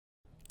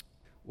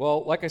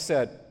Well, like I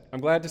said, I'm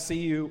glad to see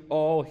you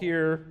all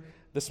here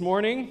this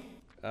morning.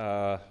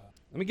 Let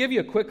me give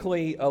you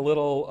quickly a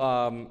little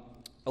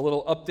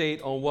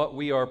update on what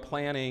we are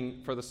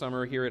planning for the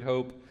summer here at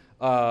Hope.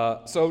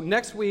 So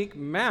next week,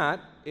 Matt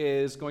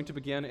is going to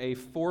begin a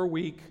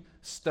 4-week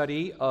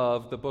study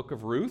of the book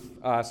of Ruth.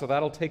 So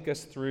that'll take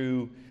us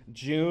through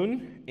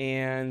June,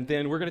 and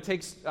then we're going to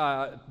take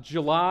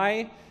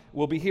July.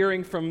 We'll be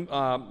hearing from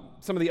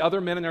some of the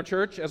other men in our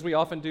church, as we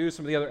often do,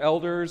 some of the other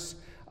elders.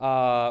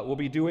 We'll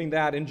be doing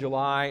that in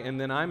July, and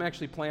then I'm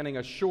actually planning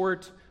a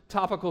short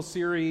topical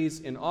series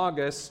in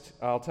August.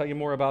 I'll tell you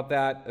more about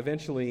that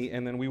eventually,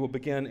 and then we will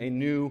begin a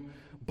new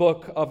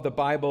book of the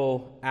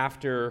Bible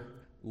after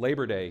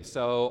Labor Day.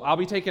 So I'll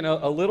be taking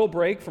a little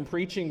break from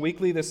preaching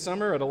weekly this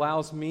summer. It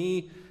allows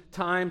me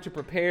time to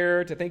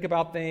prepare, to think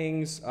about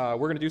things. We're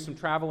going to do some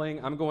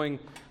traveling. I'm going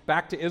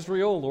back to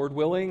Israel, Lord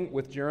willing,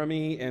 with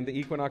Jeremy and the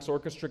Equinox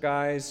Orchestra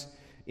guys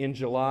in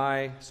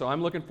July. So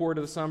I'm looking forward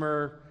to the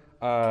summer.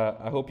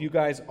 I hope you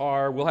guys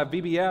are. We'll have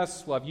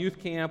VBS, we'll have youth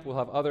camp, we'll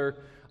have other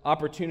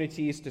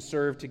opportunities to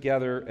serve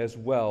together as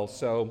well.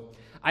 So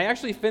I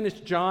actually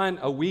finished John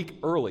a week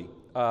early.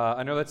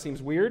 I know that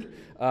seems weird,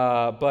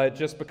 but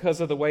just because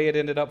of the way it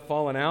ended up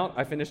falling out,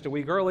 I finished a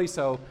week early,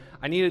 so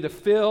I needed to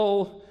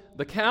fill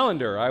the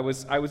calendar. I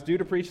was due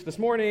to preach this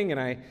morning, and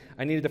I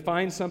needed to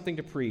find something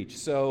to preach.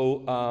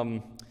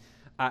 So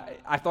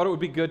I thought it would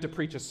be good to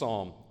preach a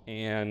psalm.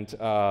 And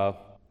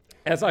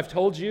as I've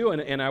told you,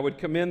 and I would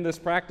commend this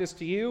practice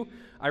to you,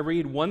 I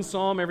read one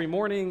psalm every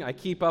morning. I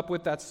keep up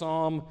with that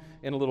psalm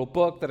in a little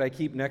book that I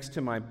keep next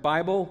to my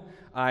Bible.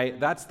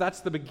 That's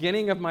the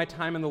beginning of my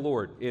time in the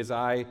Lord, is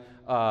I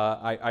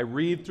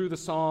read through the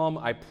psalm,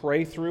 I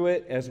pray through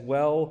it as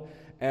well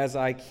as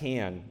I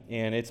can.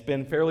 And it's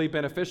been fairly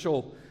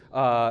beneficial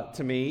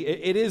to me.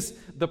 It is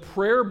the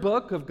prayer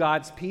book of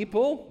God's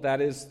people,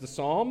 that is the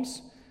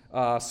Psalms.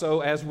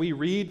 So as we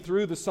read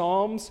through the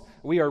Psalms,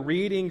 we are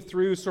reading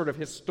through sort of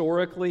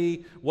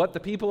historically what the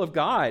people of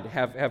God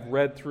have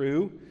read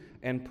through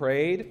and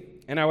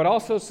prayed. And I would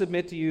also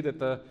submit to you that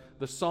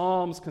the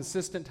Psalms,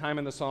 consistent time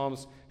in the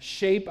Psalms,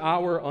 shape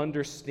our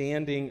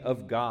understanding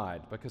of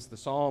God, because the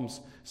Psalms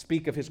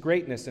speak of His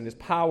greatness and His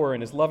power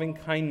and His loving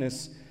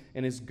kindness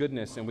and His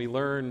goodness, and we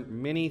learn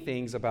many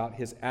things about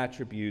His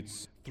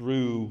attributes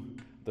through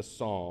the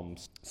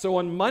Psalms. So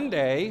on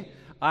Monday,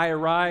 I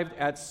arrived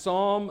at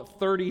Psalm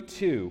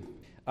 32,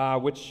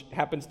 which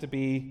happens to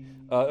be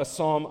a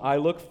psalm I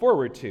look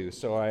forward to.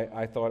 So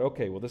I thought,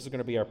 okay, well, this is going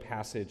to be our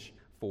passage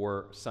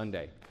for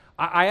Sunday.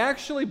 I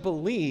actually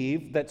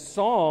believe that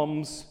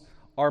psalms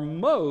are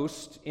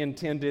most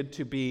intended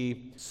to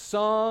be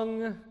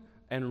sung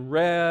and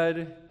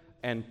read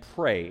and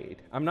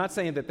prayed. I'm not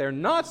saying that they're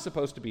not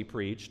supposed to be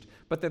preached,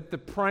 but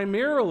that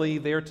primarily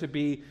they're to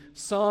be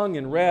sung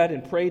and read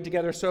and prayed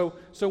together. So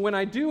when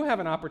I do have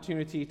an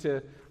opportunity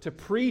to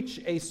preach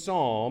a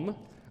psalm,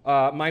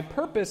 my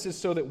purpose is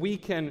so that we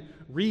can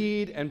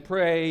read and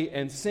pray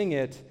and sing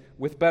it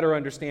with better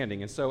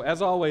understanding. And so,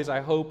 as always,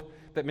 I hope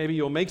that maybe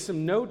you'll make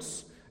some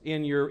notes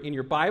in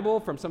your Bible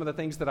from some of the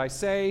things that I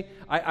say.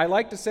 I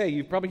like to say,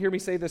 you probably hear me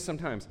say this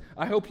sometimes,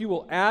 I hope you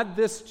will add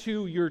this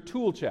to your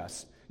tool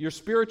chest, your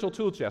spiritual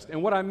tool chest.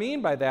 And what I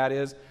mean by that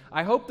is,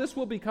 I hope this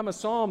will become a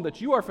psalm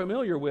that you are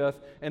familiar with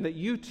and that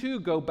you too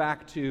go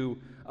back to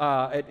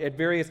at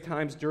various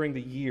times during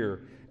the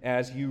year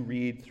as you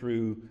read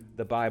through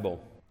the Bible.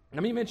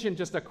 Let me mention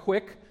just a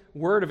quick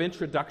word of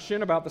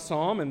introduction about the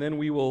psalm, and then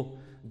we will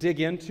dig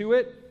into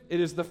it. It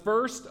is the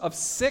first of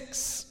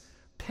 6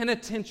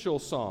 penitential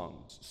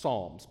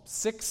psalms.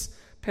 6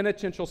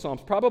 penitential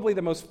psalms. Probably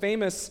the most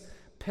famous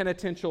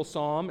penitential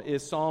psalm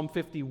is Psalm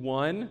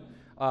 51,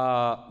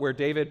 where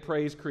David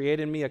prays,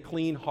 "Create in me a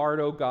clean heart,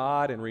 O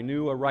God, and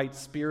renew a right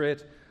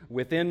spirit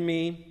within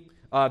me."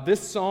 This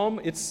psalm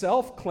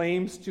itself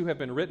claims to have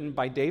been written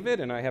by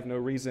David, and I have no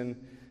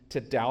reason to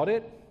doubt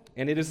it.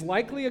 And it is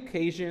likely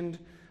occasioned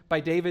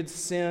by David's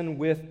sin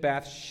with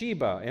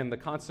Bathsheba and the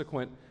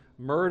consequent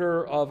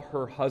murder of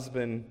her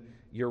husband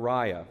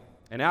Uriah.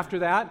 And after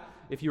that,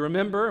 if you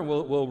remember, and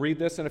we'll read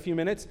this in a few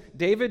minutes,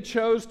 David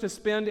chose to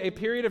spend a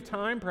period of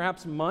time,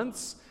 perhaps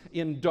months,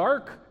 in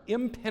dark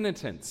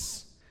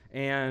impenitence.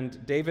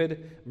 And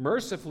David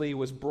mercifully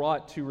was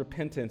brought to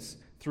repentance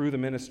through the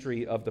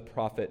ministry of the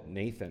prophet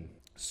Nathan.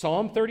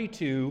 Psalm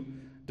 32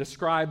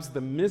 describes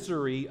the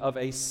misery of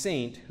a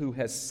saint who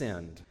has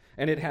sinned.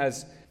 And it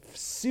has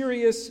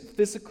serious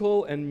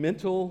physical and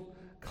mental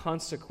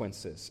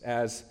consequences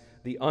as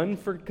the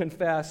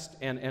unconfessed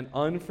and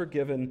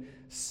unforgiven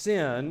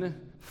sin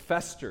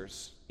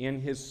festers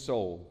in his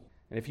soul.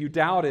 And if you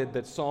doubted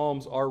that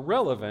Psalms are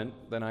relevant,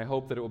 then I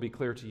hope that it will be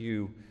clear to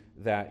you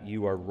that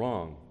you are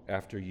wrong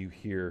after you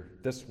hear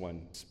this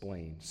one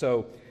explained.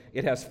 So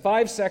it has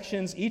 5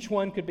 sections. Each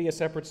one could be a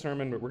separate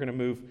sermon, but we're going to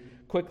move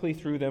quickly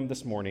through them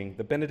this morning: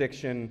 the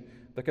benediction,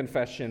 the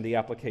confession, the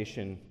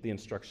application, the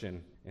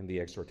instruction, and the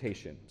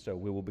exhortation. So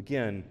we will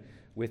begin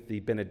with the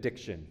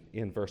benediction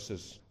in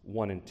verses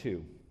 1 and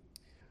 2.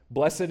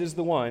 "Blessed is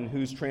the one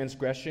whose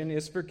transgression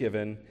is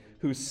forgiven,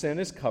 whose sin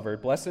is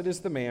covered. Blessed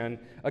is the man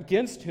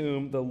against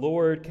whom the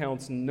Lord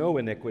counts no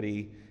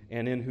iniquity,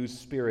 and in whose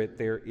spirit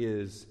there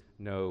is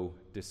no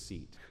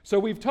deceit. So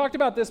we've talked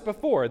about this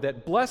before,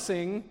 that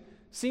blessing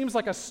seems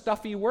like a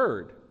stuffy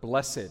word.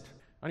 Blessed.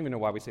 I don't even know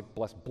why we say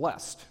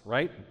blessed,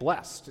 right?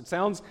 Blessed. It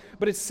sounds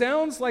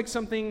like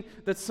something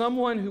that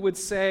someone who would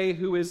say,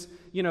 who is,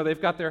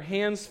 they've got their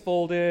hands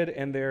folded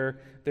and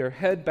their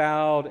head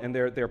bowed and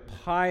they're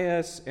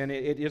pious, and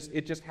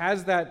it just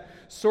has that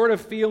sort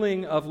of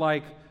feeling of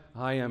like,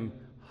 I am.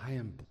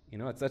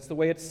 That's the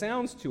way it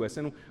sounds to us.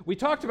 And we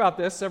talked about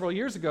this several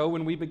years ago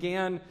when we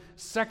began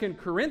 2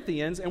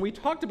 Corinthians, and we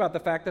talked about the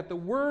fact that the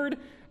word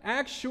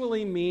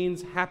actually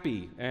means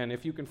happy. And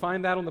if you can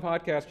find that on the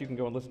podcast, you can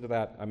go and listen to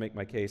that. I make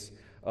my case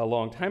a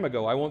long time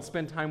ago. I won't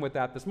spend time with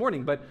that this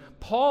morning. But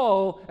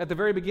Paul, at the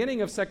very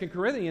beginning of 2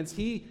 Corinthians,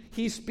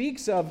 he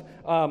speaks of,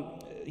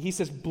 he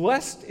says,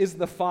 blessed is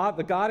the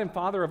God and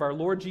Father of our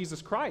Lord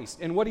Jesus Christ.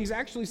 And what he's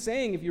actually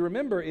saying, if you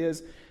remember,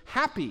 is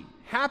happy.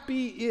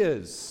 Happy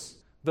is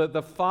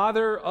the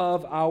Father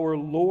of our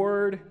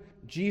Lord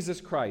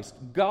Jesus Christ.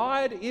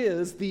 God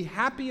is the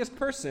happiest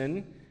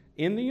person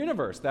in the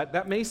universe.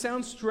 That may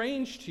sound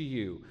strange to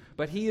you,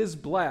 but he is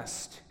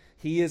blessed.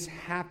 He is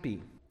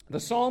happy. The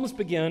Psalms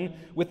begin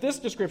with this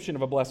description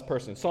of a blessed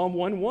person. Psalm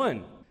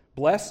 1:1.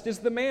 Blessed is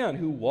the man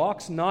who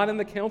walks not in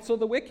the counsel of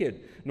the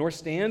wicked, nor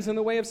stands in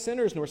the way of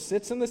sinners, nor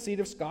sits in the seat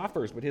of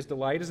scoffers, but his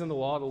delight is in the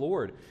law of the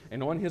Lord,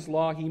 and on his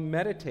law he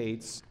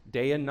meditates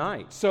day and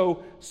night.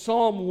 So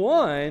Psalm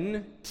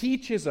 1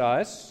 teaches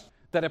us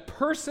that a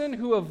person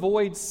who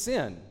avoids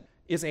sin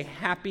is a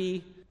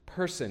happy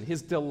person.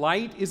 His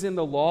delight is in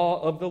the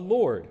law of the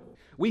Lord.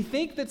 We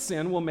think that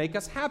sin will make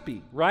us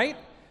happy, right?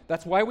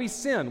 That's why we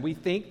sin. We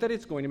think that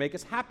it's going to make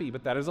us happy,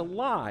 but that is a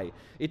lie.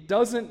 It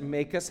doesn't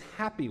make us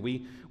happy.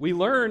 We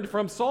learned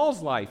from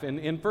Saul's life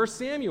in 1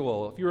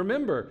 Samuel. If you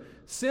remember,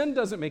 sin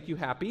doesn't make you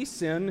happy.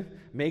 Sin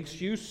makes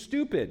you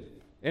stupid.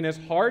 And as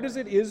hard as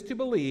it is to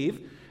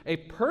believe, a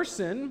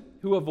person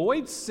who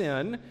avoids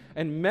sin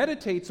and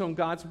meditates on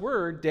God's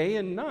word day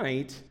and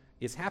night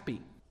is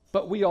happy.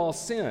 But we all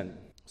sin.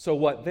 So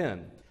what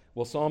then?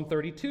 Well, Psalm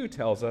 32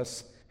 tells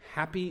us,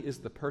 happy is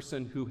the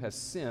person who has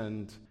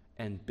sinned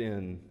and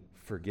been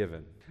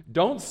forgiven.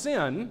 Don't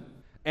sin,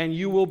 and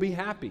you will be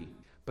happy.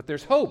 But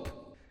there's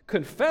hope.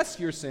 Confess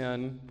your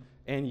sin,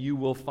 and you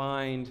will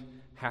find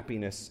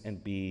happiness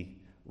and be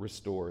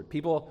restored.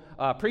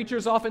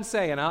 Preachers often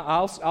say, and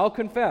I'll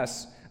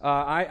confess,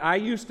 I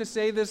used to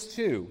say this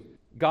too,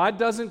 God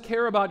doesn't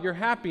care about your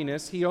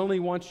happiness, he only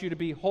wants you to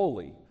be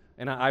holy.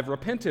 And I've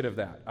repented of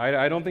that.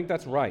 I don't think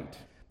that's right.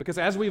 Because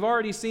as we've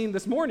already seen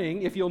this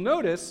morning, if you'll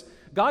notice,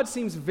 God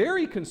seems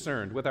very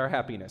concerned with our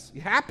happiness.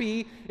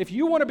 If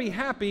you want to be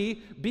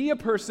happy, be a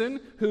person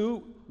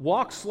who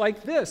walks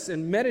like this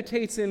and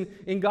meditates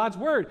in God's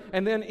word.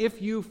 And then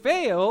if you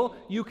fail,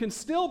 you can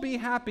still be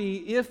happy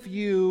if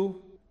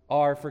you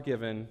are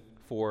forgiven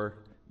for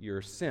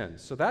your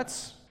sins. So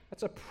that's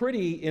a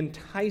pretty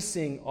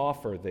enticing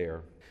offer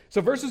there.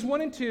 So verses 1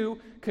 and 2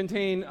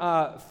 contain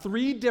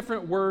 3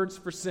 different words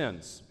for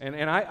sins.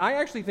 And I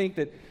actually think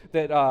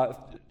that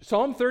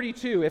Psalm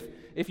 32,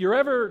 if you're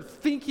ever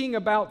thinking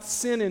about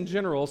sin in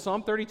general,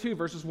 Psalm 32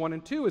 verses 1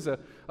 and 2 is a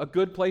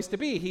good place to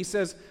be. He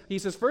says,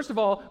 first of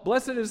all,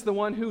 blessed is the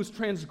one whose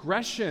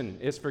transgression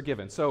is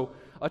forgiven. So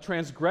a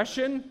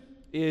transgression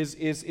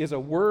is a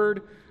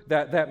word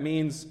that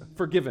means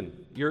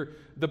forgiven.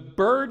 The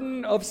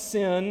burden of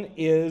sin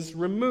is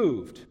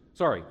removed.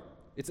 Sorry,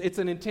 it's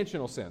an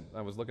intentional sin.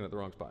 I was looking at the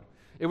wrong spot.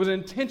 It was an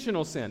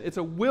intentional sin. It's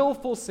a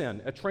willful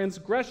sin. A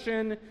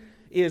transgression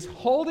is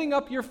holding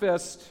up your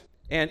fist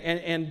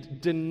and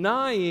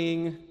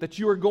denying that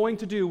you are going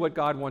to do what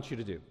God wants you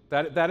to do.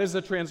 That is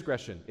a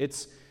transgression.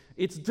 It's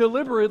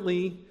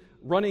deliberately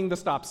running the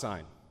stop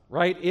sign,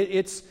 right?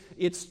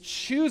 It's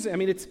choosing. I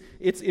mean,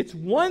 it's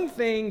one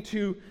thing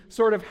to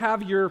sort of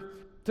have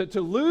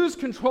to lose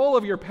control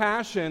of your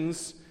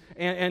passions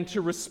and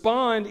to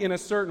respond in a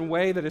certain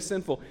way that is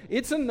sinful.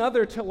 It's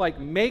another to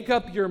make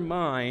up your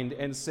mind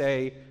and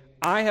say,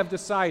 I have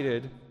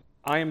decided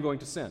I am going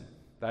to sin.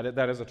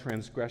 That is a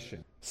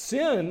transgression.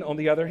 Sin, on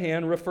the other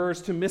hand,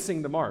 refers to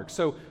missing the mark.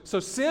 So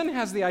sin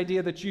has the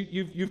idea that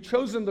you've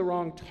chosen the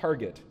wrong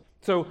target.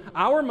 So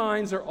our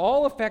minds are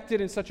all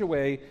affected in such a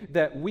way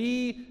that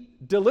we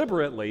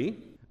deliberately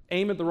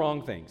aim at the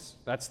wrong things.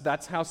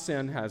 That's how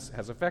sin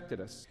has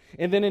affected us.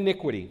 And then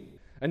iniquity.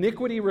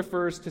 Iniquity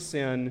refers to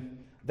sin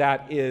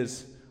that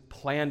is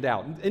planned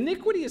out.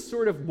 Iniquity is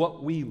sort of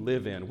what we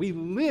live in. We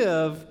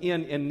live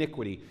in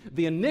iniquity.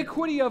 The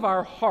iniquity of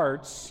our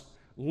hearts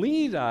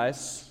lead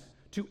us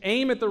to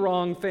aim at the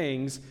wrong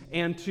things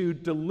and to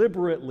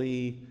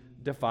deliberately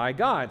defy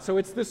God. So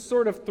it's this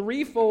sort of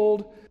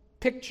threefold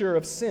picture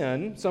of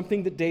sin,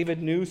 something that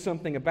David knew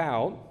something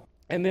about,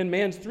 and then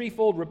man's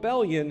threefold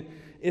rebellion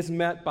is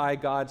met by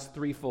God's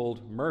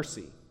threefold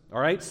mercy. All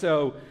right,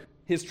 so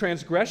his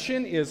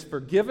transgression is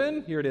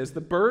forgiven. Here it is.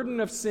 The burden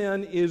of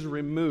sin is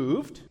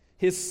removed.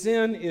 His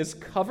sin is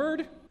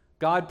covered.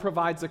 God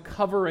provides a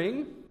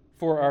covering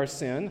for our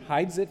sin,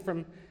 hides it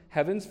from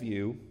heaven's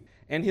view.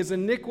 and his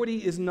iniquity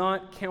is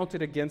not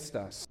counted against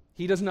us.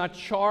 He does not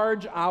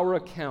charge our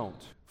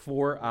account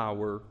for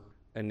our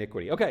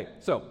iniquity. Okay,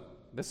 so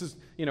this is,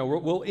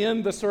 we'll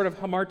end the sort of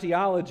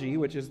hamartiology,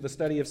 which is the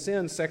study of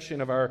sin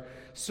section of our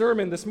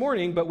sermon this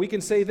morning, but we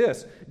can say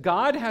this: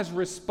 God has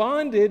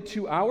responded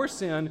to our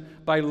sin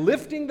by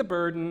lifting the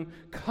burden,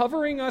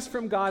 covering us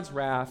from God's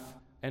wrath,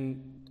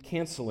 and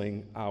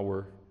canceling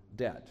our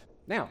debt.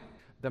 Now,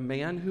 the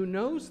man who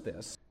knows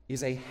this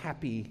is a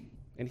happy,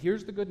 and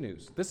here's the good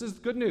news. This is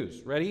good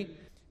news. Ready?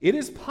 It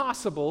is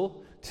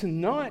possible to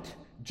not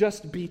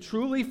just be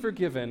truly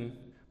forgiven,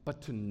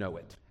 but to know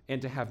it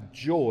and to have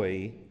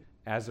joy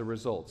as a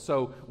result.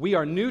 So we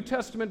are New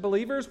Testament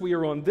believers. We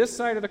are on this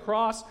side of the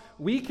cross.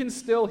 We can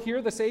still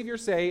hear the Savior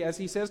say, as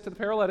he says to the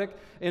paralytic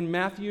in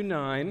Matthew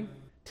 9,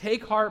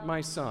 "Take heart,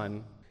 my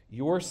son,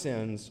 your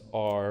sins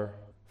are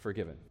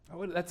forgiven."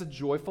 Oh, that's a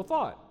joyful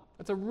thought.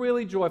 That's a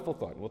really joyful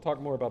thought. We'll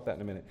talk more about that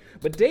in a minute.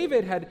 But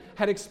David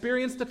had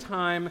experienced a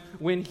time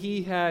when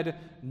he had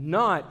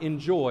not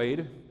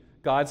enjoyed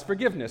God's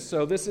forgiveness.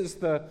 So this is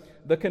the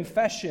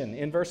confession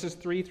in verses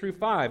 3 through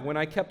 5. "When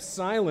I kept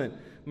silent,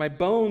 my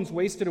bones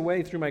wasted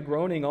away through my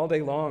groaning all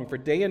day long. For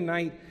day and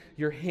night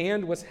your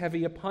hand was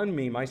heavy upon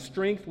me. My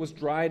strength was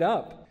dried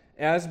up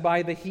as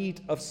by the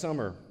heat of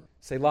summer.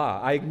 Selah.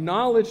 I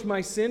acknowledged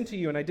my sin to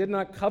you, and I did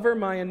not cover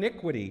my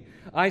iniquity.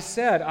 I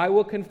said, I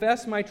will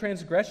confess my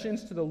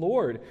transgressions to the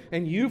Lord,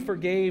 and you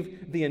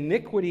forgave the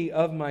iniquity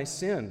of my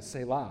sin.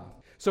 Selah."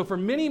 So for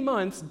many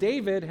months,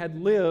 David had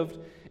lived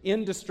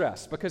in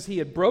distress because he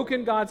had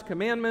broken God's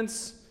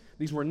commandments.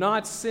 These were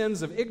not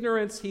sins of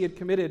ignorance. He had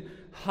committed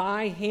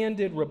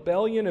high-handed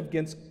rebellion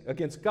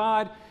against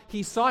God.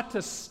 He sought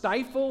to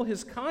stifle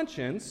his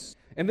conscience,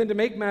 and then to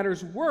make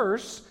matters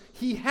worse,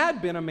 he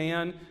had been a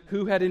man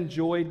who had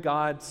enjoyed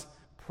God's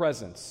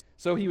presence.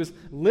 So he was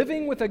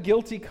living with a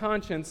guilty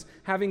conscience,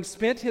 having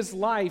spent his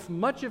life,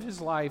 much of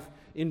his life,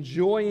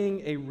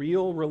 enjoying a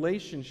real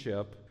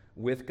relationship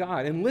with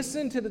God. And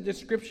listen to the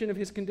description of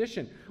his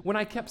condition. "When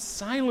I kept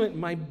silent,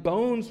 my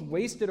bones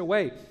wasted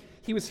away."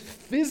 He was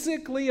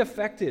physically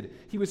affected.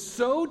 He was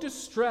so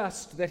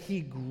distressed that he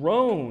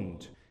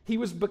groaned. He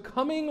was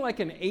becoming like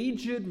an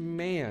aged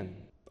man.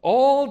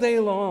 All day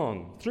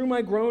long, through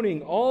my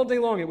groaning, all day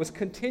long, it was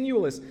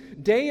continuous.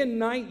 Day and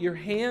night, your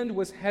hand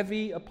was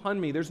heavy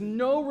upon me. There's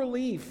no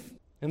relief.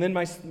 And then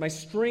my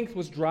strength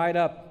was dried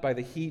up by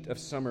the heat of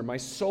summer. My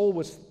soul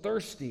was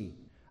thirsty.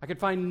 I could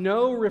find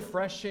no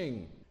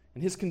refreshing.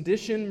 And his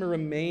condition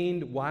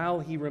remained while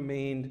he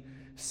remained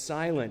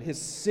silent. His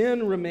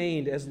sin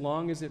remained as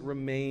long as it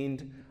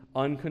remained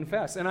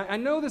unconfessed. And I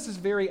know this is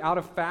very out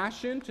of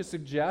fashion to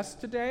suggest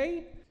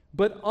today,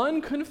 but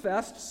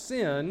unconfessed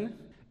sin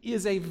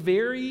is a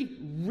very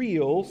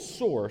real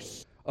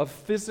source of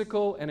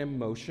physical and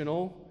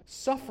emotional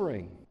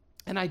suffering.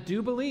 And I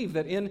do believe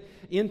that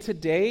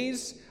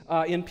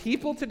in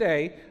people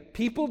today,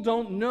 people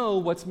don't know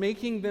what's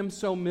making them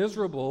so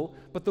miserable,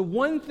 but the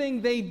one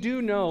thing they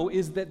do know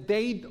is that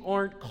they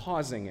aren't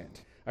causing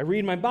it. I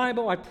read my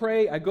Bible, I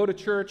pray, I go to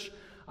church,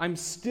 I'm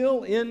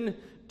still in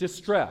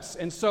distress.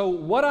 And so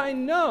what I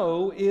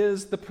know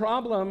is the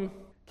problem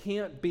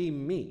can't be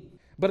me.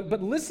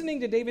 But listening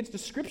to David's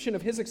description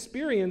of his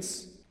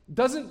experience,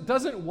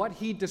 doesn't what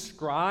he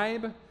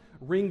described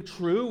ring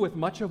true with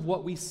much of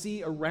what we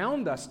see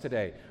around us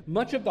today?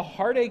 Much of the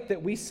heartache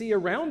that we see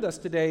around us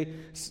today,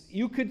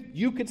 you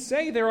could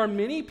say there are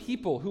many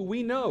people who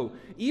we know,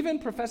 even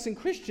professing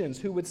Christians,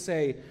 who would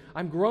say,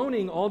 "I'm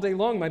groaning all day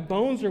long, my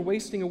bones are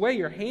wasting away,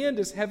 your hand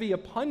is heavy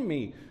upon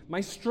me,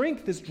 my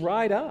strength is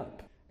dried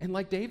up." And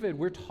like David,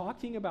 we're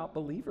talking about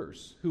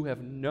believers who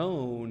have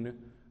known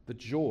the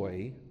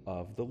joy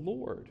of the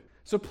Lord.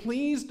 So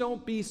please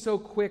don't be so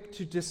quick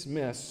to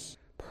dismiss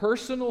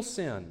personal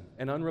sin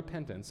and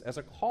unrepentance as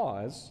a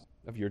cause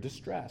of your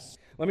distress.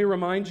 Let me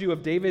remind you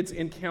of David's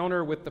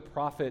encounter with the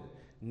prophet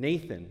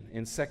Nathan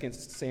in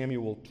 2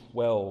 Samuel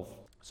 12.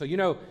 So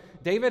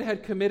David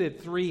had committed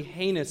 3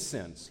 heinous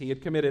sins. He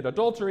had committed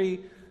adultery,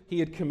 he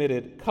had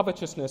committed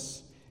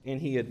covetousness,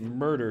 and he had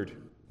murdered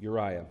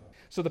Uriah.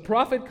 So the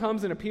prophet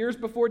comes and appears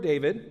before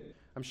David.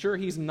 I'm sure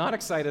he's not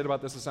excited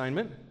about this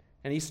assignment.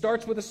 And he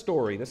starts with a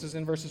story. This is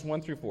in verses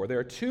 1 through 4. "There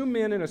are 2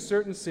 men in a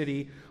certain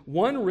city,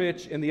 one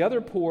rich and the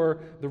other poor.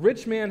 The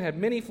rich man had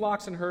many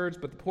flocks and herds,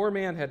 but the poor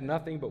man had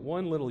nothing but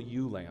one little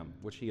ewe lamb,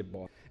 which he had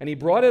bought. And he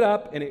brought it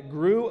up, and it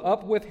grew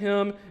up with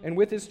him and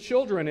with his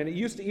children, and it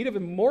used to eat of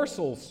him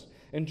morsels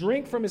and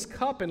drink from his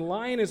cup and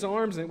lie in his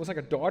arms, and it was like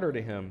a daughter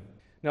to him.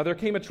 Now there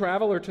came a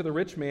traveler to the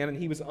rich man, and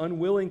he was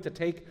unwilling to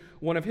take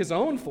one of his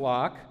own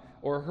flock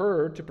or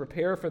herd to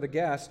prepare for the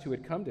guest who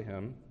had come to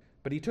him.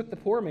 But he took the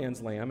poor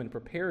man's lamb and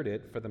prepared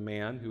it for the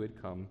man who had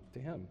come to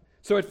him."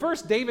 So at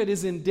first, David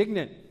is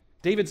indignant.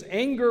 David's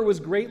anger was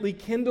greatly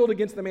kindled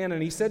against the man,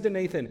 and he said to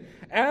Nathan,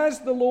 "As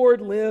the Lord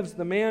lives,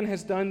 the man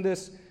has done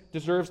this,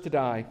 deserves to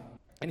die.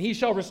 And he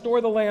shall restore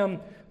the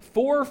lamb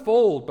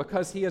fourfold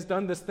because he has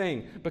done this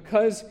thing,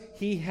 because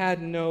he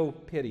had no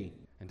pity."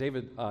 And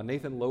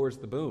Nathan lowers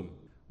the boom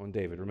on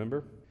David,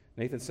 remember?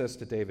 Nathan says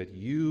to David,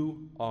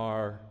 "You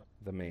are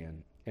the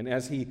man." And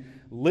as he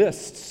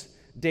lists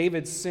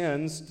David's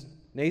sins,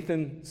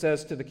 Nathan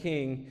says to the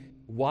king,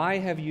 "Why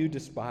have you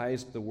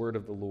despised the word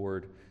of the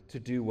Lord to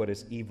do what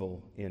is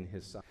evil in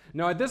his sight?"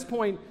 Now, at this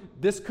point,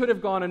 this could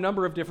have gone a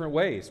number of different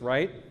ways,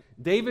 right?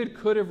 David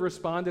could have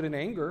responded in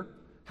anger.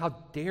 How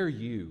dare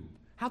you?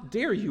 How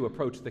dare you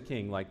approach the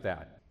king like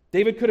that?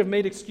 David could have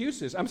made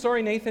excuses. "I'm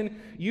sorry, Nathan,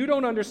 you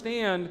don't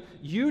understand.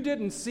 You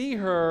didn't see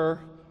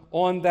her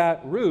on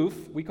that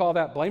roof." We call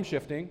that blame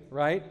shifting,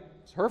 right?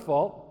 It's her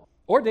fault.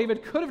 Or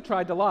David could have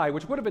tried to lie,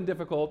 which would have been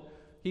difficult.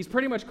 He's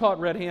pretty much caught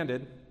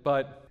red-handed,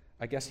 but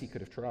I guess he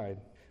could have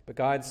tried. But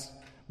God's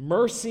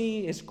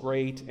mercy is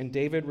great, and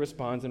David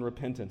responds in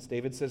repentance.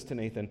 David says to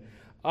Nathan,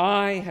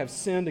 "I have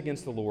sinned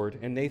against the Lord."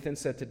 And Nathan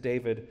said to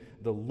David,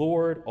 "The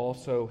Lord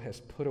also has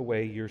put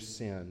away your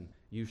sin.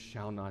 You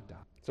shall not die."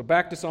 So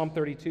back to Psalm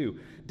 32.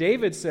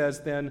 David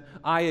says then,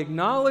 "I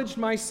acknowledged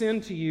my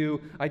sin to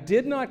you. I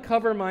did not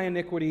cover my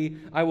iniquity.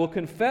 I will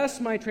confess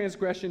my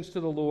transgressions to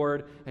the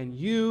Lord, and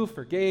you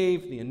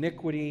forgave the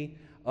iniquity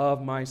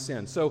of my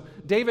sin." So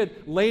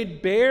David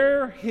laid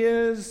bare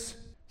his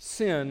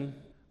sin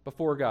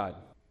before God.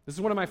 This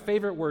is one of my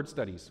favorite word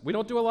studies. We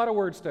don't do a lot of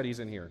word studies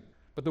in here.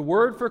 But the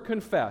word for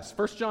confess,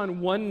 1 John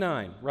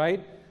 1:9,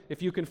 right?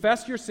 "If you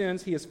confess your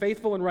sins, he is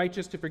faithful and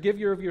righteous to forgive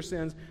you of your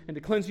sins and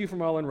to cleanse you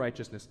from all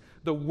unrighteousness."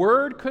 The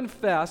word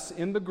confess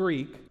in the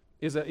Greek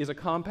is a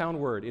compound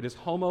word. It is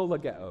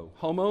homologeo.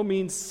 Homo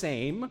means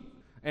same,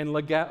 and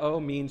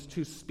legeo means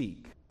to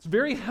speak. It's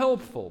very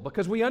helpful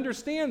because we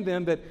understand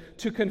then that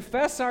to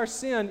confess our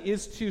sin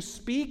is to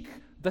speak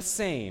the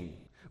same.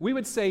 We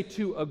would say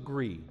to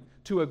agree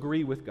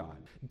with God.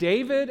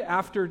 David,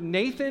 after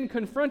Nathan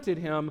confronted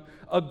him,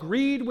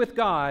 agreed with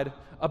God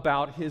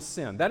about his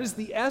sin. That is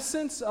the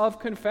essence of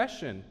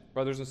confession,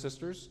 brothers and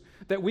sisters,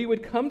 that we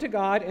would come to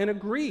God and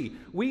agree.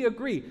 We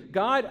agree.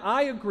 God,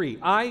 I agree.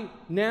 I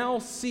now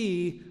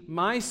see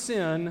my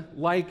sin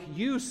like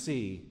you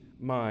see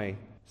my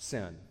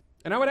sin.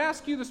 And I would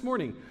ask you this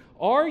morning,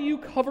 are you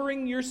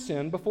covering your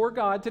sin before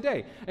God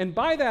today? And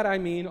by that I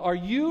mean, are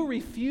you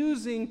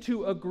refusing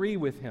to agree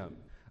with him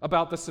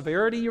about the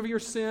severity of your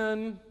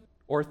sin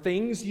or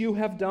things you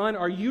have done?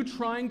 Are you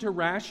trying to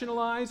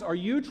rationalize? Are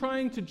you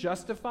trying to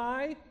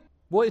justify?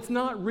 Well, it's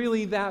not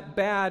really that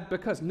bad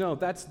because, no,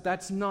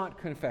 that's not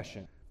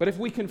confession. But if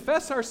we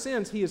confess our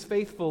sins, he is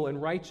faithful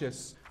and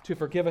righteous to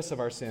forgive us of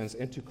our sins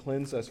and to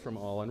cleanse us from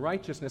all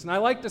unrighteousness. And I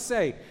like to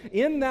say,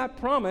 in that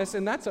promise,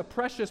 and that's a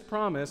precious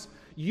promise,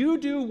 you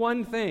do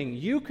one thing.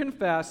 You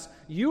confess,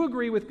 you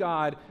agree with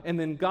God, and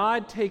then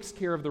God takes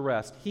care of the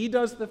rest. He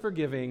does the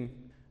forgiving,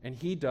 and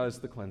he does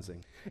the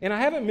cleansing. And I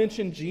haven't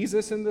mentioned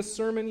Jesus in this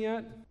sermon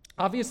yet.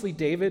 Obviously,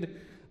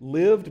 David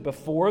lived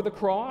before the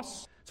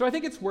cross. So I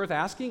think it's worth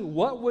asking,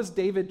 what was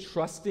David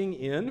trusting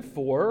in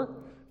for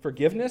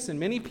forgiveness? And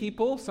many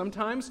people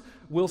sometimes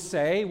will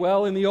say,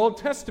 well, in the Old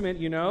Testament,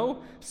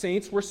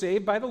 saints were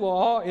saved by the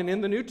law, and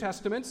in the New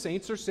Testament,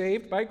 saints are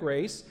saved by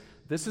grace.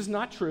 This is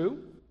not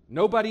true.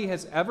 Nobody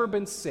has ever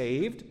been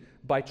saved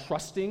by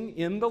trusting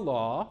in the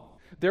law.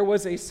 There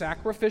was a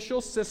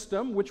sacrificial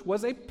system, which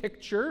was a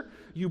picture.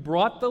 You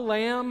brought the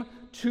lamb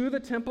to the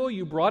temple.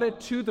 You brought it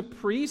to the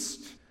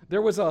priest.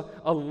 There was a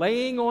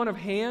laying on of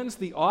hands.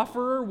 The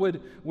offerer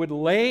would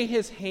lay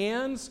his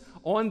hands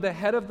on the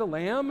head of the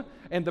lamb,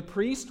 and the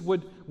priest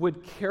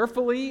would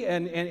carefully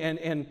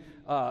and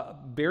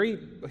very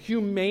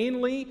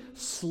humanely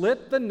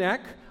slit the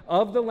neck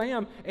of the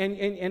lamb.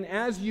 And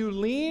as you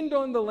leaned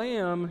on the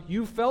lamb,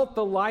 you felt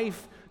the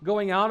life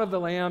going out of the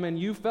lamb, and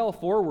you fell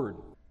forward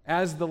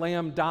as the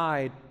lamb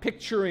died,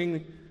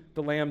 picturing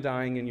the lamb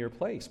dying in your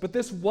place. But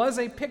this was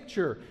a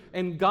picture,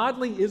 and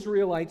godly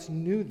Israelites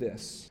knew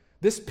this.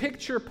 This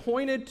picture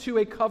pointed to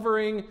a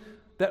covering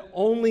that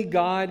only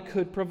God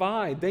could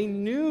provide. They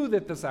knew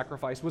that the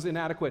sacrifice was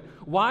inadequate.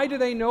 Why do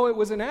they know it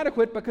was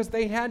inadequate? Because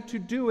they had to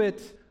do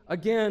it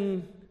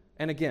again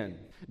and again.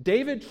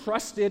 David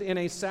trusted in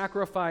a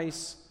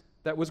sacrifice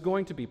that was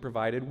going to be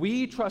provided.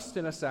 We trust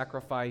in a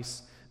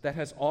sacrifice that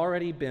has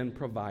already been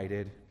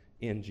provided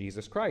in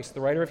Jesus Christ.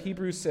 The writer of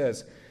Hebrews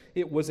says,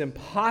 it was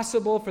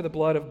impossible for the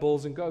blood of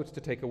bulls and goats to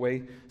take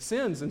away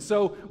sins. And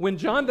so when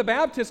John the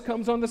Baptist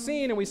comes on the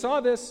scene, and we saw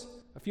this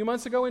a few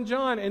months ago in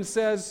John, and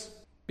says,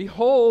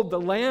 "Behold, the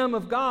Lamb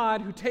of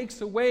God who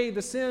takes away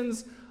the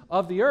sins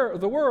of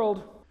the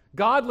world,"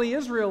 godly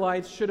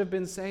Israelites should have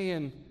been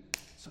saying,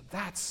 so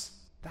that's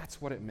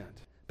what it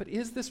meant. But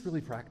is this really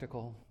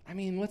practical? I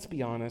mean, let's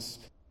be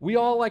honest. We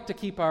all like to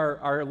keep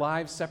our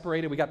lives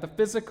separated. We got the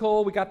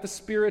physical, we got the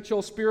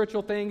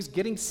spiritual things,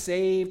 getting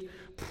saved,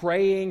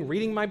 praying,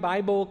 reading my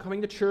Bible, coming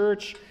to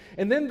church,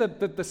 and then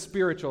the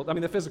spiritual,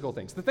 the physical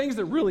things, the things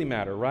that really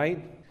matter,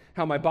 right?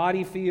 How my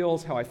body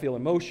feels, how I feel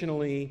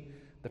emotionally,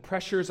 the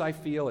pressures I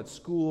feel at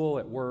school,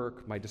 at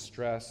work, my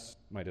distress,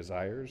 my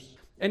desires.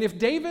 And if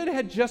David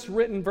had just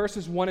written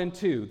verses 1 and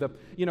 2,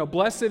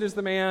 blessed is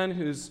the man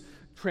whose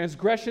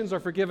transgressions are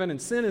forgiven and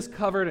sin is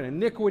covered and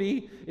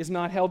iniquity is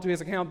not held to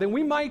his account, then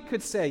we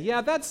could say,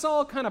 yeah, that's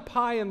all kind of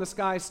pie in the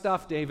sky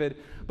stuff, David,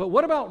 but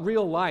what about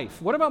real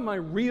life? What about my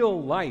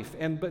real life?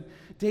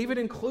 David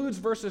includes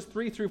verses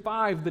 3 through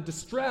 5, the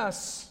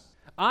distress,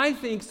 I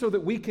think, so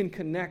that we can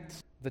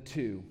connect the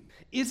two.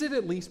 Is it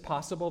at least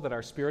possible that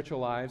our spiritual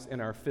lives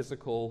and our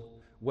physical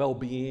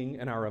well-being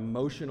and our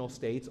emotional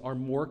states are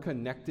more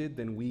connected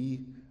than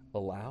we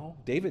allow?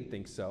 David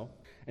thinks so.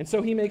 And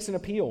so he makes an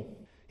appeal.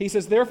 He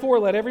says, therefore,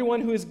 let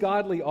everyone who is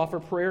godly offer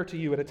prayer to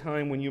you at a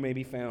time when you may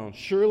be found.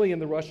 Surely in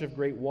the rush of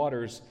great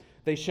waters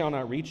they shall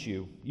not reach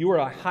you. You are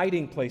a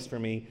hiding place for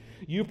me.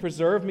 You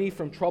preserve me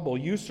from trouble.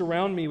 You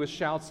surround me with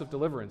shouts of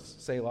deliverance.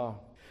 Selah.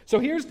 So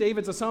here's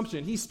David's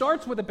assumption. He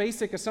starts with a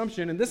basic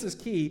assumption, and this is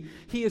key.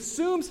 He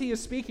assumes he is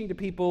speaking to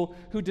people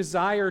who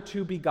desire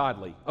to be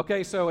godly.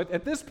 Okay, so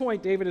at this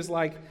point, David is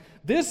like,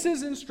 this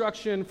is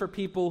instruction for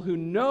people who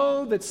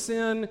know that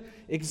sin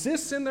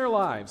exists in their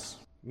lives,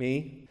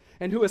 me,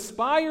 and who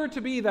aspire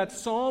to be that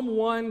Psalm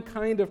 1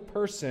 kind of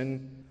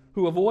person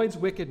who avoids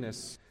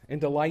wickedness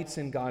and delights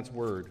in God's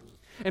word.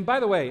 And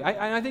by the way,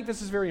 I think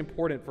this is very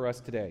important for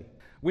us today.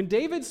 When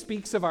David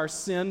speaks of our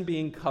sin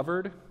being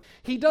covered,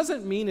 he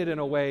doesn't mean it in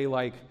a way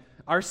like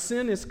our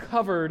sin is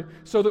covered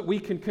so that we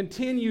can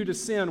continue to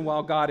sin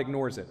while God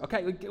ignores it.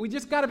 Okay, we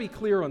just got to be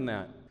clear on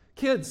that.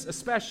 Kids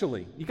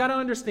especially, you got to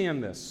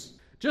understand this.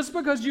 Just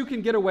because you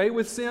can get away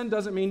with sin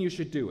doesn't mean you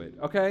should do it,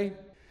 okay?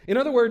 In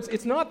other words,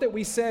 it's not that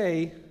we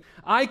say,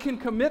 I can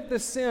commit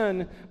this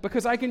sin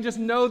because I can just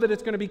know that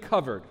it's going to be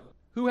covered.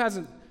 Who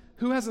hasn't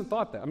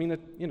thought that? I mean,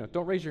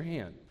 don't raise your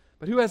hand.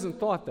 But who hasn't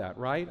thought that,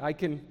 right? I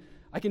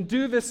can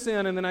do this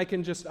sin and then I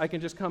can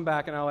just come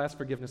back and I'll ask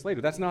forgiveness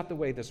later. That's not the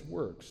way this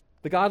works.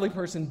 The godly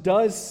person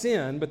does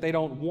sin, but they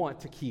don't want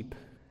to keep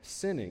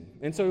sinning.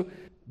 And so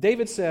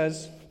David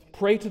says,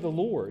 pray to the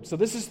Lord. So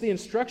this is the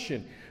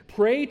instruction.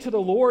 Pray to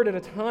the Lord at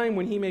a time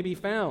when he may be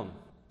found.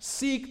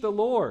 Seek the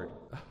Lord.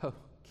 Oh,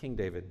 King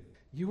David,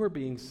 you are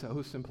being so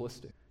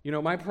simplistic. You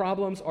know, my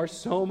problems are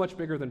so much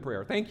bigger than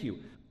prayer. Thank you.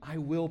 I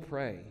will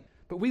pray.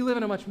 But we live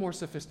in a much more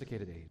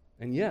sophisticated age.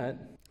 And yet,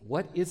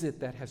 what is it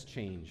that has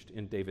changed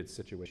in David's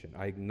situation?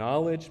 I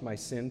acknowledged my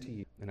sin to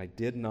you, and I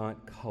did not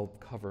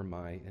cover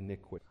my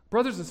iniquity.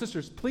 Brothers and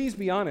sisters, please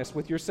be honest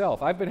with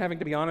yourself. I've been having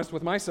to be honest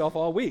with myself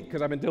all week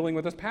because I've been dealing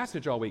with this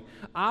passage all week.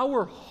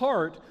 Our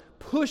heart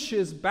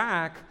pushes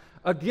back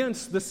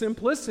against the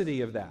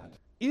simplicity of that.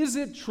 Is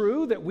it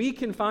true that we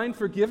can find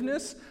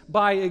forgiveness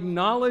by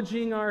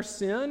acknowledging our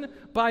sin,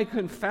 by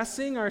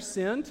confessing our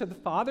sin to the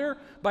Father,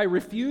 by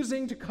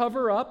refusing to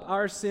cover up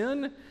our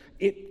sin?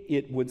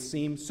 It would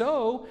seem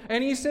so.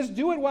 And he says,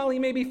 do it while he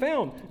may be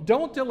found.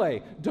 Don't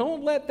delay.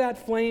 Don't let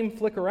that flame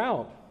flicker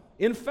out.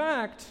 In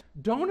fact,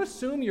 don't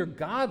assume you're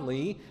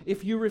godly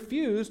if you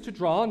refuse to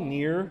draw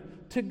near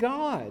to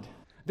God.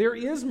 There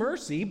is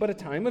mercy, but a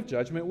time of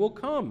judgment will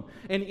come.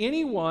 And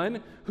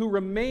anyone who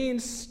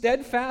remains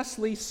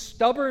steadfastly,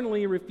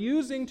 stubbornly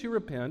refusing to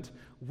repent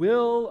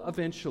will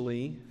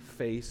eventually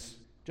face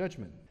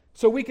judgment.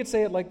 So we could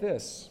say it like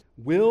this.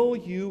 Will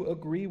you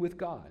agree with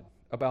God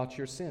about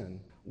your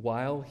sin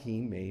while he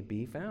may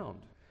be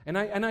found? And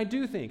I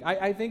do think,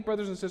 I think,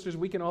 brothers and sisters,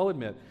 we can all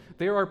admit,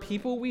 there are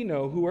people we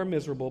know who are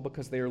miserable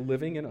because they are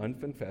living in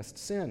unconfessed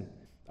sin.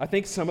 I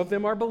think some of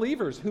them are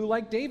believers who,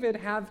 like David,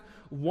 have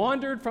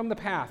wandered from the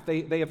path.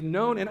 They have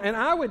known, and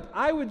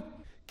I would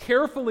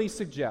carefully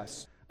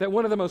suggest that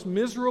one of the most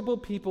miserable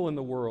people in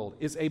the world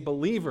is a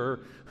believer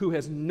who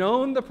has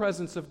known the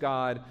presence of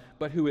God,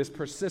 but who is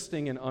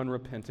persisting in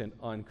unrepentant,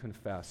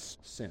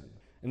 unconfessed sin.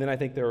 And then I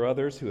think there are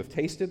others who have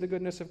tasted the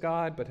goodness of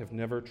God, but have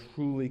never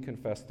truly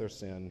confessed their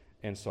sin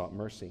and sought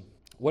mercy.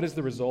 What is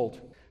the result?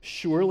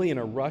 Surely in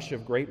a rush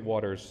of great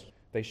waters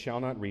they shall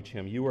not reach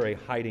him. You are a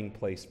hiding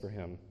place for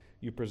him.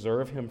 You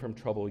preserve him from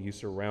trouble. You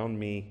surround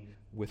me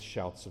with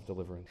shouts of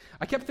deliverance.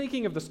 I kept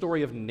thinking of the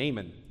story of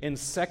Naaman in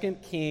 2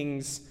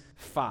 Kings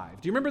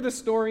 5. Do you remember this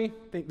story?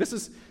 This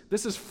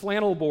is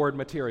flannel board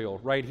material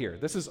right here.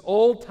 This is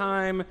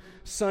old-time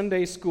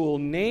Sunday school.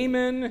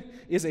 Naaman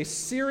is a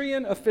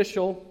Syrian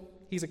official.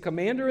 He's a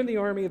commander in the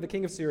army of the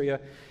king of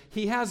Syria.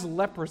 He has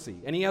leprosy,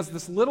 and he has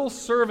this little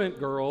servant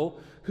girl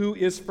who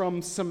is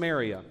from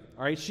Samaria.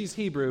 All right, she's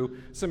Hebrew.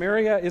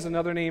 Samaria is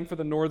another name for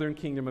the northern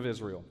kingdom of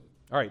Israel.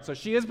 All right, so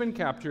she has been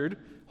captured.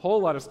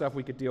 Whole lot of stuff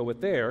we could deal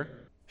with there.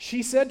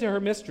 She said to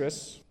her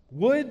mistress,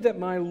 would that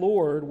my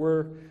Lord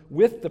were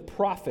with the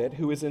prophet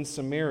who is in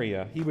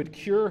Samaria. He would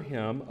cure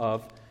him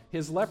of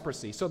his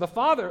leprosy. So the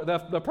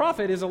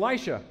prophet is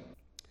Elisha.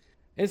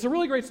 And it's a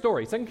really great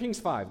story. 2 Kings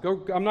 5.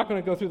 I'm not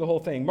going to go through the whole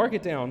thing. Mark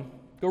it down.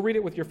 Go read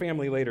it with your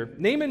family later.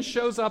 Naaman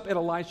shows up at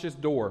Elisha's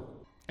door,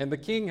 and the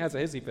king has a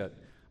hizzy fit.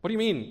 What do you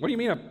mean? What do you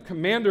mean a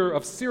commander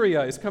of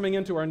Syria is coming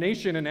into our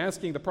nation and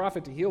asking the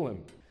prophet to heal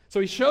him? So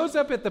he shows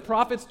up at the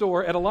prophet's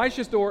door, at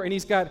Elisha's door, and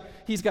he's got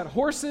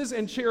horses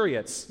and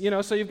chariots.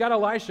 So you've got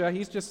Elisha,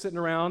 he's just sitting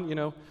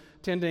around,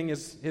 tending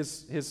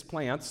his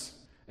plants.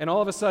 And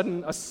all of a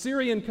sudden, a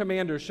Syrian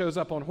commander shows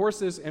up on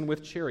horses and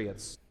with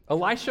chariots.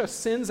 Elisha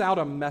sends out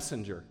a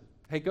messenger.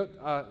 Hey,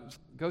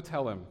 go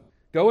tell him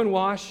Go and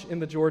wash in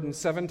the Jordan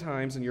 7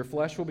 times, and your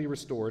flesh will be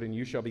restored, and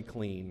you shall be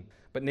clean.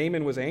 But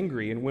Naaman was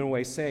angry and went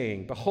away,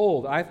 saying,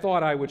 Behold, I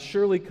thought he would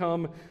surely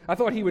come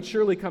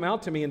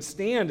out to me and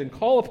stand and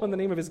call upon the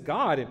name of his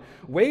God and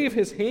wave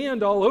his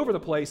hand all over the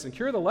place and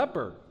cure the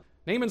leper.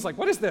 Naaman's like,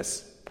 what is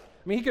this? I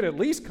mean, he could at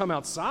least come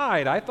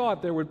outside. I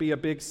thought there would be a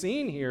big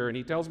scene here, and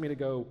he tells me to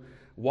go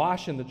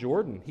wash in the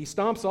Jordan. He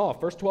stomps off.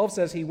 Verse 12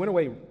 says he went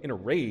away in a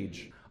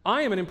rage.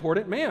 I am an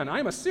important man. I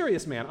am a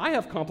serious man. I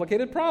have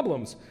complicated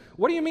problems.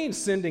 What do you mean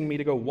sending me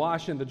to go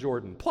wash in the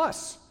Jordan?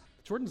 Plus,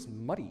 Jordan's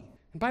muddy.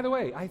 And by the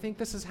way, I think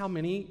this is how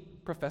many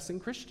professing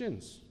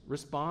Christians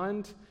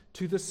respond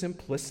to the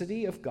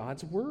simplicity of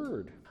God's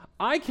word.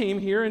 I came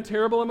here in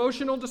terrible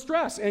emotional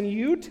distress, and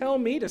you tell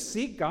me to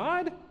seek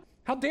God?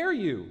 How dare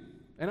you?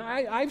 And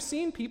I've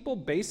seen people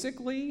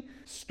basically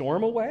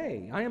storm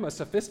away. I am a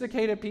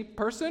sophisticated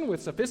person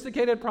with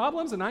sophisticated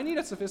problems, and I need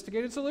a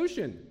sophisticated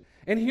solution.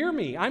 And hear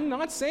me, I'm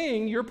not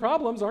saying your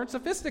problems aren't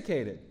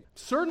sophisticated.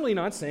 Certainly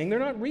not saying they're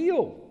not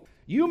real.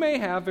 You may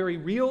have very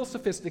real,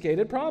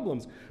 sophisticated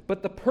problems,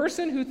 but the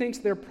person who thinks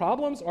their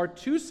problems are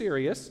too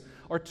serious,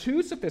 or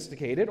too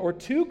sophisticated, or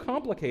too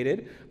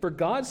complicated for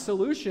God's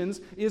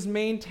solutions is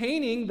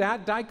maintaining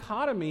that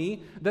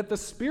dichotomy that the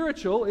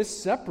spiritual is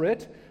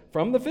separate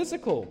from the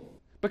physical.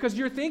 Because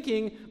you're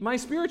thinking, my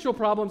spiritual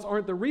problems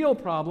aren't the real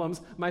problems,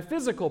 my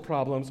physical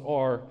problems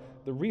are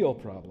the real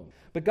problem.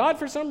 But God,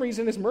 for some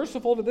reason, is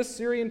merciful to this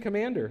Syrian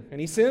commander, and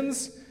he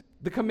sends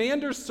the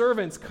commander's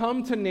servants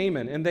come to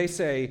Naaman, and they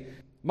say,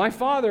 My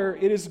father,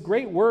 it is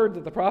great word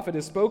that the prophet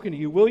has spoken to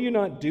you. Will you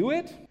not do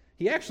it?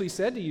 He actually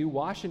said to you,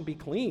 wash and be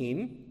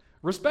clean.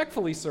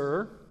 Respectfully,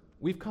 sir,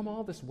 we've come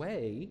all this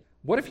way.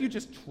 What if you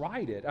just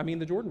tried it? I mean,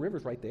 the Jordan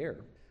River's right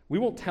there. We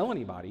won't tell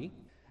anybody.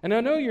 And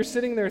I know you're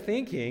sitting there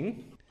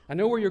thinking, I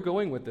know where you're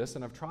going with this,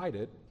 and I've tried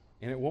it,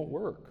 and it won't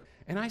work.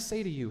 And I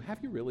say to you, have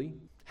you really?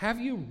 Have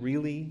you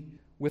really,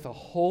 with a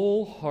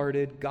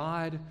wholehearted,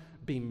 God,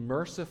 be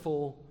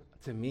merciful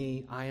to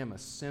me? I am a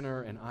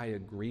sinner, and I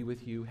agree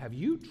with you. Have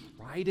you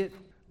tried it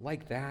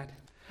like that?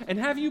 And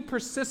have you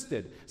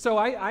persisted? So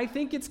I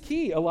think it's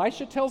key.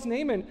 Elisha tells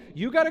Naaman,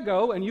 you got to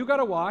go and you got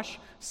to wash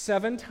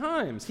 7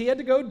 times. He had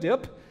to go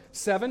dip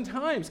 7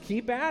 times.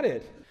 Keep at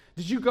it.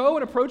 Did you go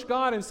and approach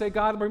God and say,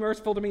 God, be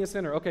merciful to me, a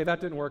sinner? Okay,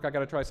 that didn't work. I got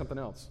to try something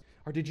else.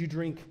 Or did you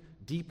drink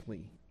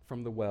deeply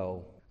from the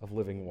well of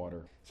living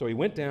water? So he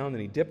went down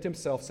and he dipped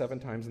himself 7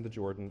 times in the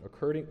Jordan,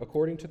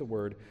 according to the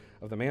word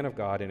of the man of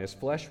God, and his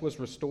flesh was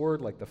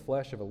restored like the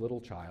flesh of a little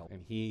child,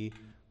 and he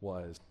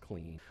was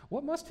clean.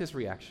 What must his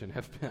reaction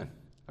have been?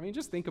 I mean,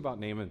 just think about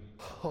Naaman.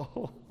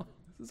 Oh,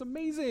 this is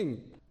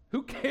amazing.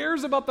 Who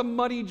cares about the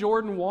muddy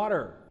Jordan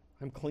water?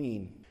 I'm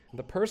clean. And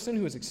the person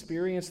who has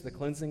experienced the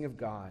cleansing of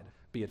God,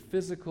 be it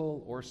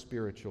physical or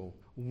spiritual,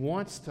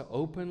 wants to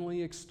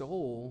openly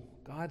extol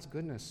God's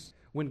goodness.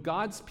 When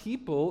God's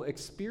people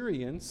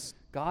experience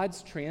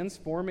God's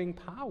transforming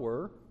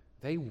power,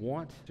 they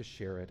want to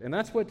share it. And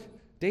that's what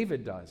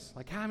David does.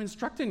 Like, I'm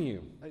instructing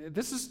you.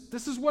 This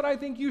is what I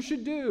think you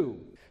should do.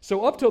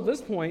 So up till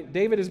this point,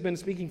 David has been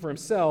speaking for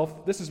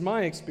himself. This is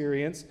my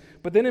experience.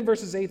 But then in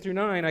verses 8 through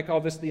 9, I call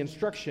this the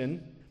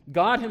instruction.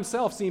 God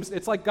himself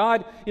it's like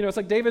God, it's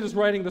like David is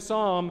writing the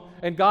psalm,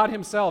 and God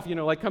himself,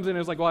 comes in and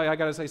is like, well, I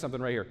got to say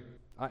something right here.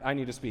 I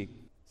need to speak.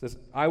 It says,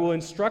 I will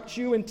instruct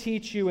you and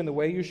teach you in the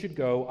way you should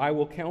go. I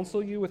will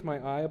counsel you with my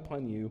eye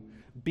upon you.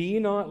 Be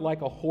not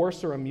like a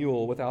horse or a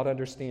mule without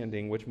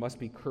understanding, which must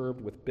be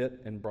curbed with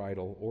bit and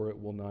bridle, or it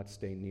will not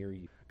stay near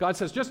you. God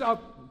says,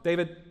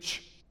 David,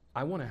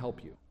 I want to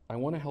help you. I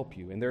want to help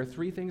you. And there are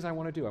 3 things I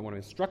want to do. I want to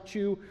instruct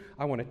you,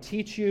 I want to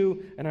teach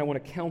you, and I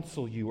want to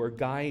counsel you or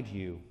guide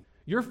you.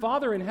 Your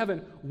Father in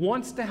heaven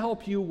wants to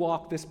help you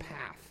walk this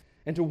path.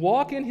 And to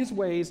walk in his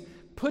ways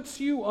puts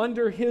you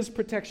under his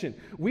protection.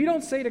 We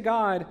don't say to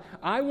God,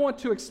 I want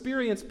to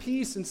experience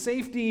peace and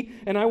safety,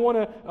 and I want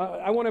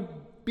to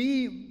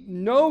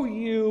know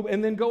you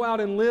and then go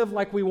out and live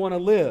like we want to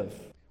live.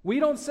 We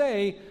don't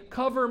say,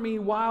 cover me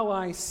while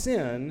I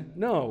sin.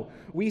 No,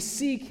 we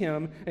seek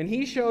him, and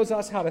he shows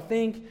us how to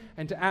think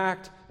and to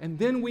act, and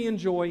then we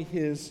enjoy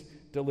his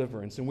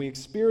deliverance, and we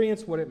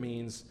experience what it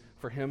means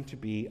for him to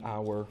be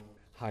our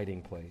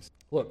hiding place.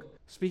 Look,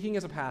 speaking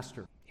as a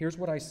pastor, here's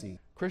what I see.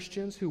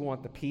 Christians who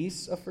want the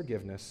peace of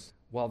forgiveness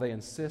while they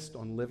insist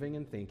on living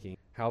and thinking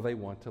how they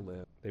want to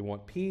live. They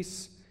want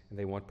peace, and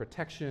they want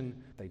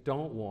protection. They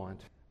don't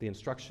want the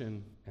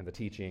instruction and the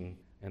teaching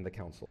and the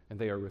counsel. And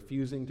they are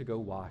refusing to go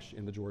wash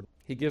in the Jordan.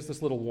 He gives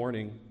this little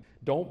warning.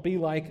 Don't be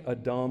like a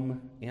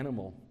dumb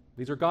animal.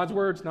 These are God's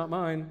words, not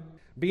mine.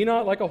 Be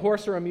not like a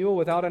horse or a mule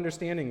without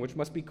understanding, which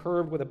must be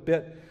curbed with a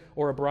bit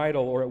or a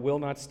bridle, or it will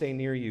not stay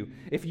near you.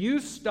 If you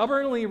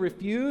stubbornly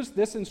refuse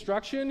this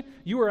instruction,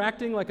 you are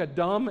acting like a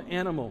dumb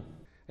animal.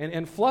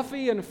 And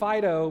Fluffy and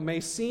Fido may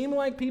seem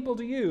like people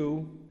to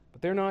you,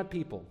 but they're not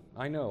people.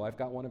 I know, I've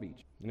got one of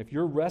each. And if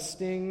you're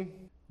resisting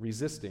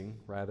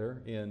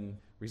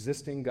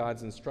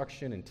God's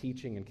instruction and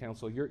teaching and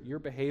counsel, you're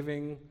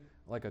behaving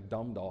like a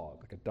dumb dog,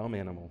 like a dumb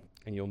animal,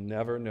 and you'll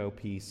never know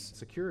peace,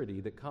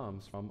 security that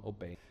comes from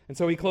obeying. And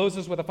so he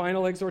closes with a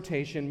final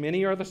exhortation.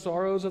 Many are the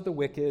sorrows of the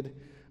wicked,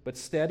 but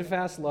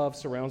steadfast love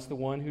surrounds the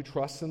one who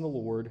trusts in the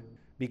Lord.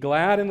 Be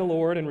glad in the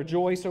Lord and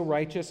rejoice, O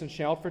righteous, and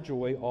shout for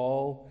joy,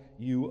 all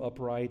you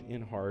upright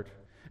in heart.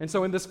 And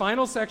so in this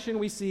final section,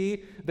 we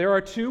see there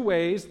are two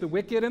ways, the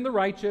wicked and the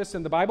righteous,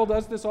 and the Bible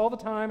does this all the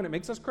time, and it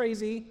makes us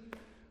crazy.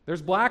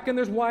 There's black and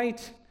there's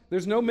white.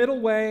 There's no middle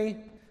way.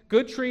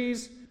 Good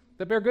trees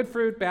that bear good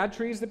fruit, bad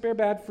trees that bear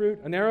bad fruit,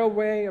 a narrow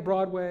way, a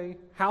broad way,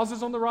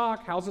 houses on the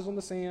rock, houses on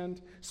the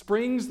sand,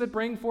 springs that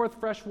bring forth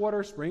fresh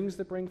water, springs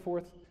that bring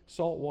forth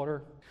salt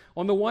water.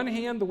 On the one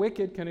hand, the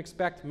wicked can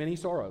expect many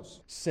sorrows.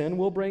 Sin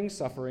will bring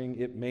suffering.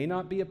 It may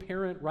not be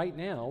apparent right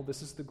now.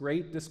 This is the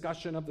great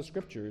discussion of the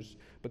Scriptures.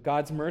 But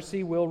God's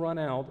mercy will run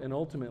out, and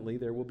ultimately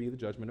there will be the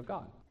judgment of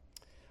God.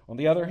 On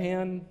the other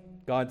hand,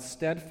 God's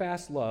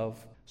steadfast love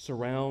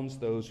surrounds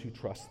those who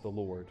trust the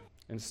Lord.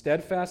 And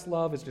steadfast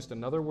love is just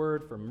another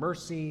word for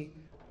mercy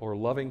or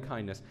loving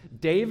kindness.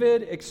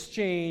 David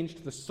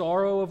exchanged the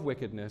sorrow of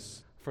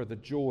wickedness for the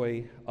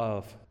joy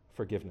of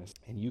forgiveness.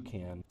 And you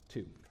can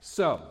too.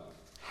 So,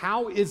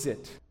 how is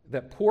it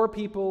that poor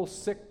people,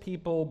 sick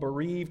people,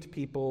 bereaved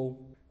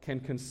people can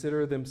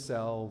consider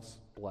themselves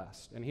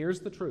blessed? And here's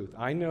the truth.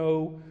 I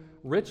know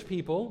rich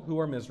people who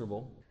are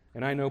miserable,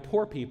 and I know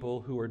poor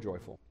people who are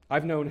joyful.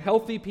 I've known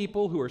healthy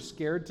people who are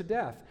scared to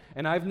death,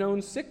 and I've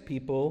known sick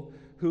people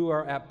who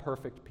are at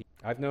perfect peace.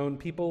 I've known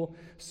people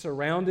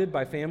surrounded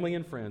by family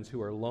and friends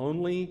who are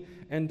lonely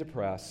and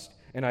depressed,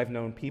 and I've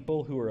known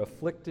people who are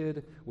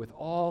afflicted with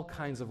all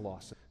kinds of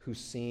losses who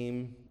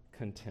seem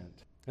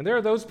content. And there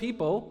are those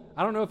people,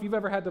 I don't know if you've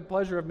ever had the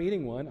pleasure of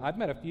meeting one, I've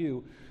met a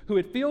few, who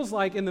it feels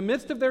like in the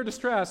midst of their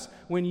distress,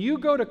 when you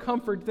go to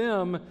comfort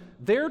them,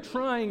 they're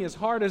trying as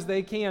hard as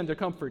they can to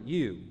comfort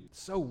you.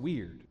 It's so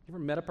weird. You ever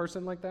met a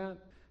person like that?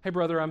 Hey,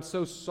 brother, I'm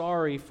so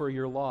sorry for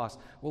your loss.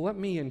 Well, let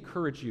me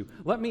encourage you.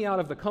 Let me, out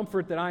of the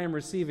comfort that I am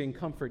receiving,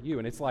 comfort you.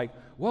 And it's like,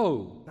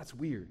 whoa, that's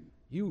weird.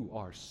 You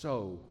are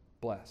so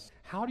blessed.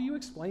 How do you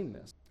explain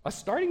this? A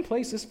starting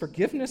place is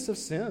forgiveness of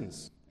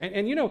sins.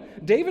 And you know,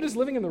 David is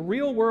living in the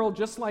real world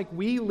just like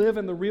we live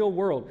in the real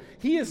world.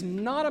 He is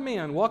not a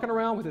man walking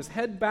around with his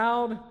head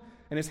bowed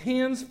and his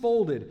hands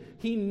folded.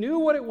 He knew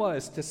what it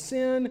was to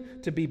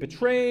sin, to be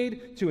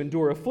betrayed, to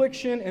endure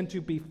affliction, and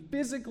to be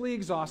physically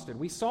exhausted.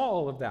 We saw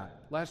all of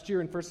that last year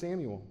in 1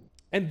 Samuel.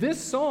 And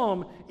this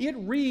psalm, it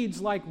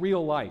reads like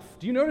real life.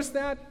 Do you notice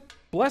that?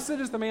 Blessed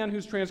is the man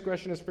whose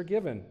transgression is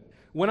forgiven.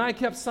 When I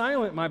kept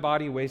silent, my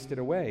body wasted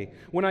away.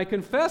 When I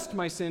confessed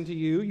my sin to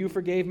you, you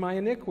forgave my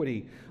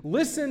iniquity.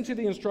 Listen to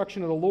the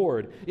instruction of the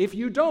Lord. If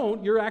you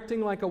don't, you're acting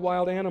like a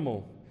wild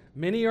animal.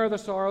 Many are the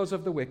sorrows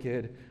of the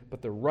wicked,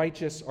 but the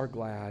righteous are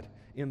glad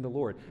in the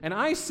Lord. And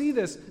I see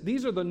this.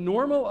 These are the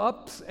normal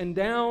ups and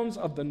downs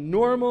of the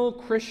normal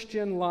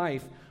Christian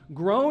life,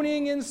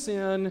 groaning in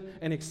sin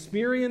and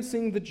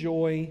experiencing the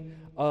joy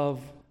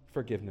of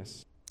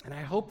forgiveness. And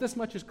I hope this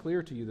much is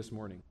clear to you this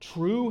morning.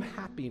 True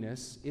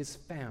happiness is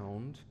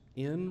found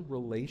in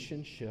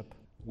relationship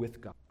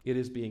with God. It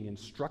is being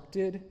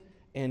instructed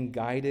and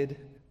guided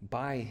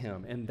by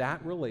Him. And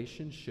that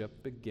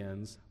relationship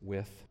begins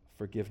with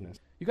forgiveness.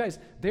 You guys,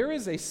 there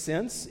is a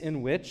sense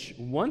in which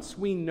once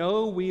we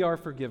know we are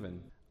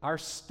forgiven, our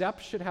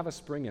steps should have a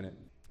spring in it.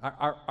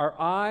 Our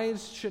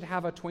eyes should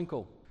have a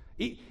twinkle.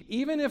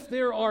 Even if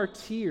there are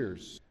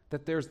tears,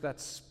 that there's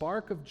that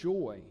spark of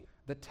joy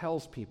that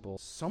tells people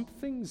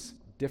something's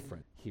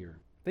different here.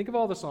 Think of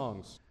all the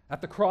songs.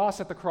 At the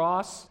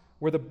cross,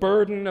 where the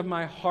burden of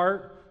my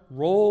heart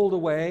rolled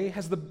away.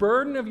 Has the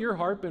burden of your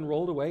heart been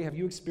rolled away? Have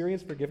you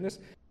experienced forgiveness?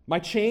 My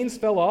chains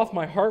fell off,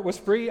 my heart was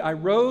free. I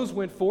rose,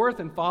 went forth,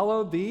 and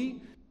followed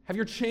thee. Have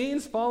your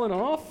chains fallen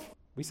off?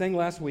 We sang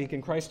last week,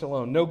 in Christ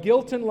alone. No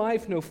guilt in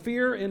life, no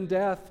fear in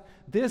death.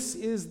 This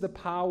is the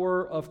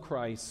power of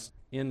Christ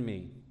in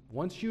me.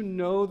 Once you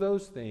know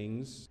those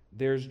things,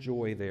 there's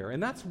joy there.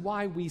 And that's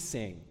why we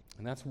sing.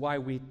 And that's why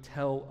we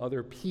tell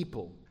other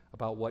people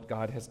about what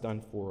God has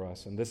done for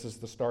us. And this is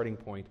the starting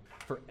point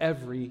for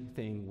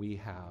everything we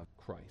have,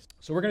 Christ.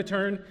 So we're going to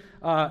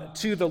turn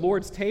to the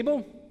Lord's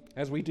table,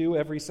 as we do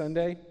every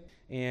Sunday.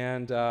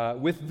 And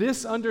with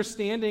this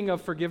understanding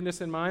of forgiveness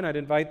in mind, I'd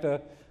invite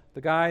the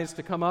guys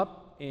to come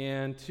up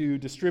and to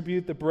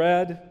distribute the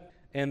bread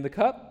and the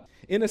cup.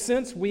 In a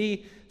sense,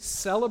 we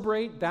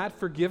celebrate that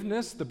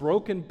forgiveness, the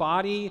broken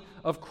body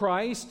of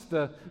Christ,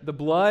 the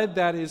blood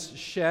that is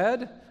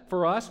shed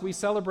for us. We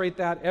celebrate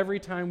that every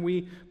time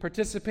we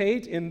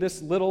participate in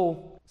this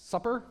little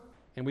supper.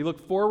 And we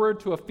look forward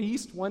to a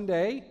feast one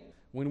day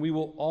when we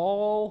will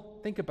all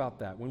think about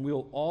that, when we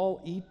will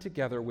all eat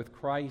together with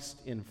Christ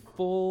in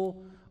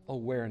full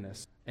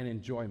awareness and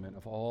enjoyment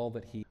of all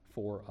that He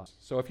for us.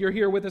 So if you're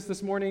here with us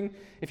this morning,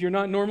 if you're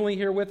not normally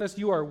here with us,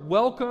 you are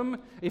welcome.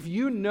 If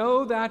you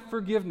know that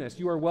forgiveness,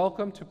 you are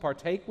welcome to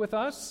partake with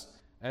us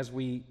as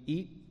we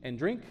eat and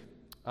drink.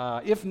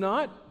 If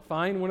not,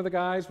 find one of the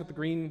guys with the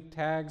green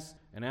tags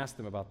and ask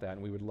them about that,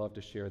 and we would love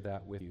to share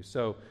that with you.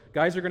 So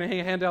guys are going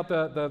to hand out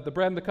the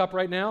bread and the cup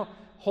right now.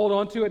 Hold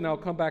on to it, and I'll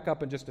come back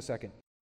up in just a second.